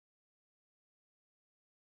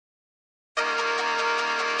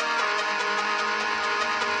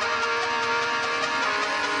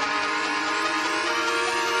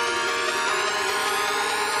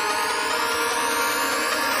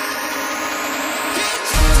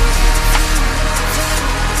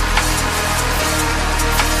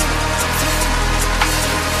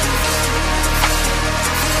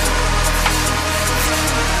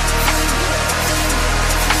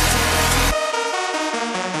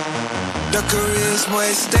The career is more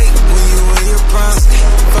at stake when you in your prime.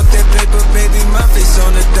 Fuck that paper, baby, my face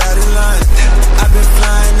on the dotted line. I've been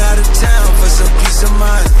flying out of town for some peace of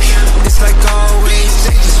mind. It's like always,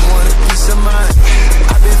 they just want a piece of mind.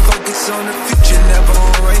 I've been focused on the future, never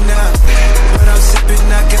on right now. When I'm sipping,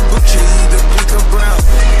 I can butcher either pink or brown.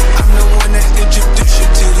 I'm the one that introduced you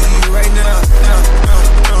to the you right now.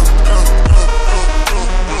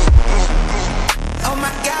 Oh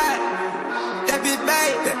my God, that be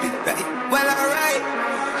babe, well alright.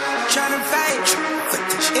 Tryna fight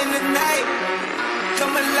in the night,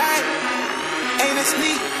 come alive. Ain't it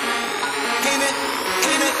sneak? Ain't it?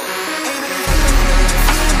 Ain't it? Ain't it?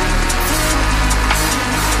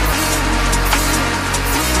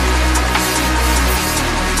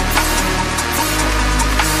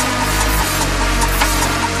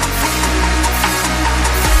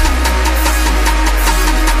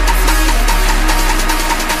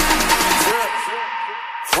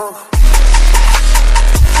 Funk.